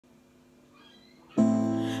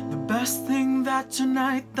Best thing that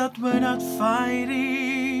tonight that we're not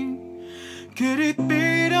fighting. Could it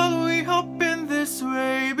be that we have been this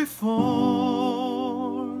way before?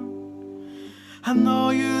 I know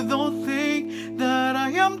you don't think that I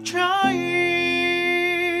am trying.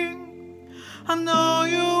 I know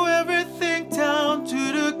you everything down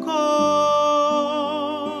to the core.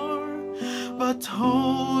 But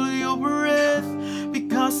hold your breath,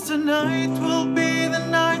 because tonight will be the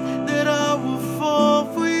night that I will fall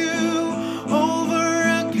for you over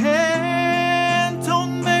again.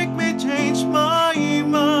 Don't make me change my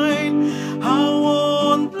mind. I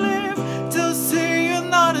won't live to see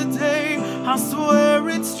another day. I swear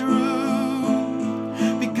it's true,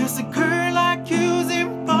 because a girl like you is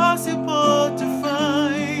impossible to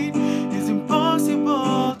find. It's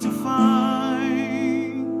impossible to find.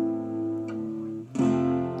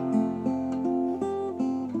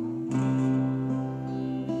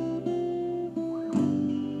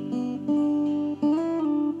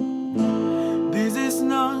 This is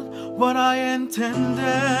not what I intended.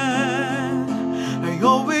 I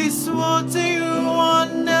always wanted you